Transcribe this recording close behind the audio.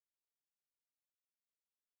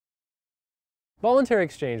Voluntary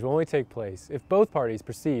exchange will only take place if both parties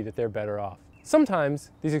perceive that they're better off. Sometimes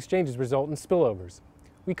these exchanges result in spillovers.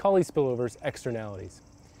 We call these spillovers externalities.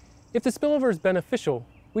 If the spillover is beneficial,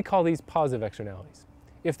 we call these positive externalities.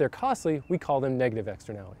 If they're costly, we call them negative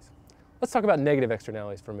externalities. Let's talk about negative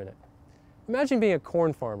externalities for a minute. Imagine being a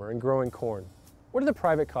corn farmer and growing corn. What are the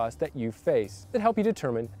private costs that you face that help you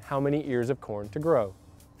determine how many ears of corn to grow?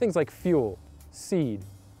 Things like fuel, seed,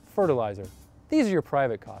 fertilizer. These are your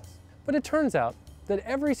private costs. But it turns out that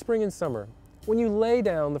every spring and summer, when you lay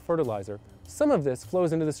down the fertilizer, some of this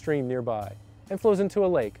flows into the stream nearby and flows into a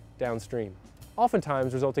lake downstream,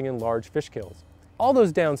 oftentimes resulting in large fish kills. All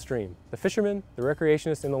those downstream, the fishermen, the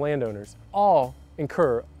recreationists, and the landowners, all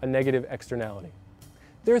incur a negative externality.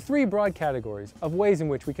 There are three broad categories of ways in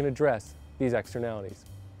which we can address these externalities.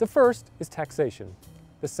 The first is taxation,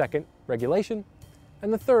 the second, regulation,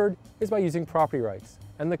 and the third is by using property rights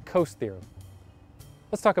and the Coase theorem.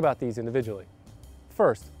 Let's talk about these individually.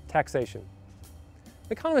 First, taxation.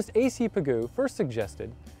 Economist A.C. Pigou first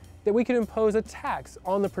suggested that we could impose a tax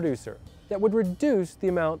on the producer that would reduce the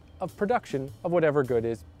amount of production of whatever good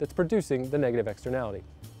is that's producing the negative externality.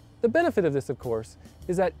 The benefit of this, of course,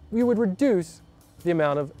 is that we would reduce the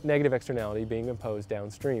amount of negative externality being imposed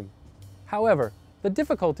downstream. However, the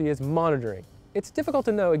difficulty is monitoring. It's difficult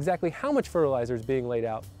to know exactly how much fertilizer is being laid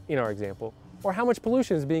out in our example, or how much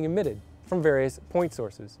pollution is being emitted from various point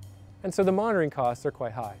sources. And so the monitoring costs are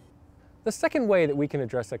quite high. The second way that we can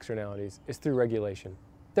address externalities is through regulation.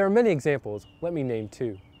 There are many examples, let me name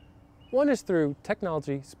two. One is through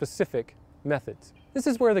technology-specific methods. This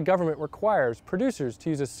is where the government requires producers to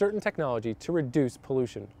use a certain technology to reduce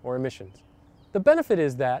pollution or emissions. The benefit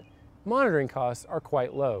is that monitoring costs are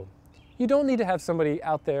quite low. You don't need to have somebody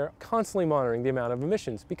out there constantly monitoring the amount of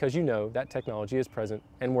emissions because you know that technology is present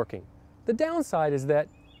and working. The downside is that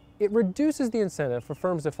it reduces the incentive for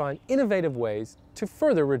firms to find innovative ways to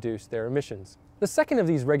further reduce their emissions. The second of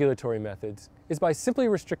these regulatory methods is by simply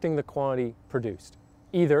restricting the quantity produced,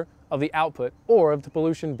 either of the output or of the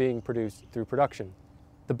pollution being produced through production.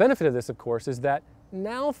 The benefit of this, of course, is that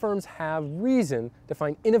now firms have reason to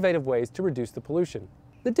find innovative ways to reduce the pollution.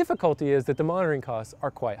 The difficulty is that the monitoring costs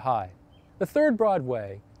are quite high. The third broad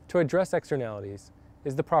way to address externalities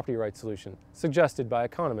is the property rights solution suggested by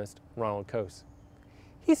economist Ronald Coase.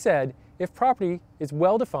 He said if property is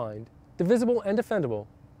well defined, divisible and defendable,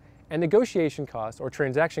 and negotiation costs or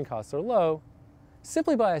transaction costs are low,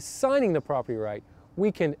 simply by assigning the property right,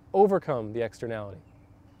 we can overcome the externality.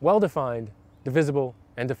 Well defined, divisible,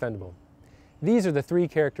 and defendable. These are the three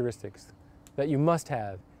characteristics that you must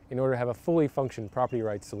have in order to have a fully functioned property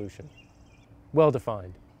rights solution. Well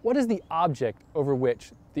defined. What is the object over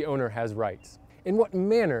which the owner has rights? In what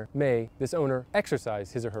manner may this owner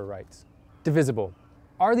exercise his or her rights? Divisible.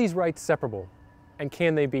 Are these rights separable, and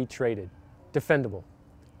can they be traded? Defendable.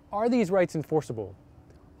 Are these rights enforceable?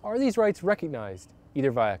 Are these rights recognized,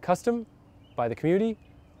 either via custom, by the community,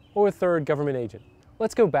 or a third government agent?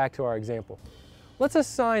 Let's go back to our example. Let's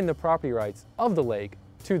assign the property rights of the lake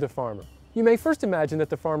to the farmer. You may first imagine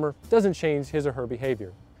that the farmer doesn't change his or her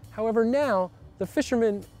behavior. However, now the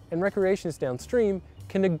fishermen and recreationists downstream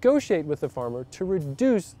can negotiate with the farmer to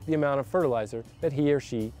reduce the amount of fertilizer that he or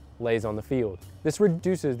she lays on the field. This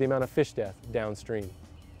reduces the amount of fish death downstream.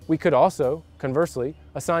 We could also, conversely,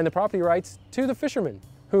 assign the property rights to the fishermen,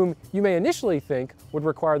 whom you may initially think would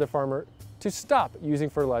require the farmer to stop using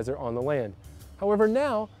fertilizer on the land. However,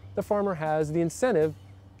 now the farmer has the incentive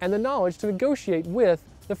and the knowledge to negotiate with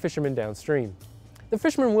the fishermen downstream. The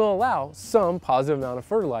fishermen will allow some positive amount of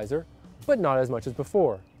fertilizer, but not as much as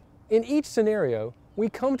before. In each scenario, we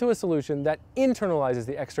come to a solution that internalizes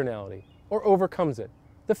the externality, or overcomes it.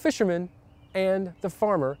 The fisherman and the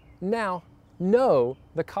farmer now know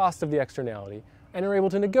the cost of the externality and are able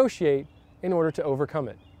to negotiate in order to overcome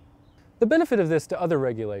it. The benefit of this to other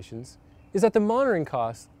regulations is that the monitoring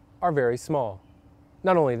costs are very small.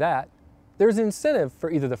 Not only that, there's an incentive for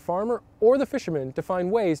either the farmer or the fisherman to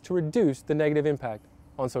find ways to reduce the negative impact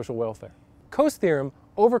on social welfare. Coase theorem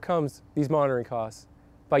overcomes these monitoring costs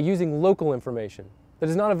by using local information that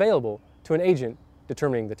is not available to an agent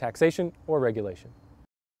determining the taxation or regulation.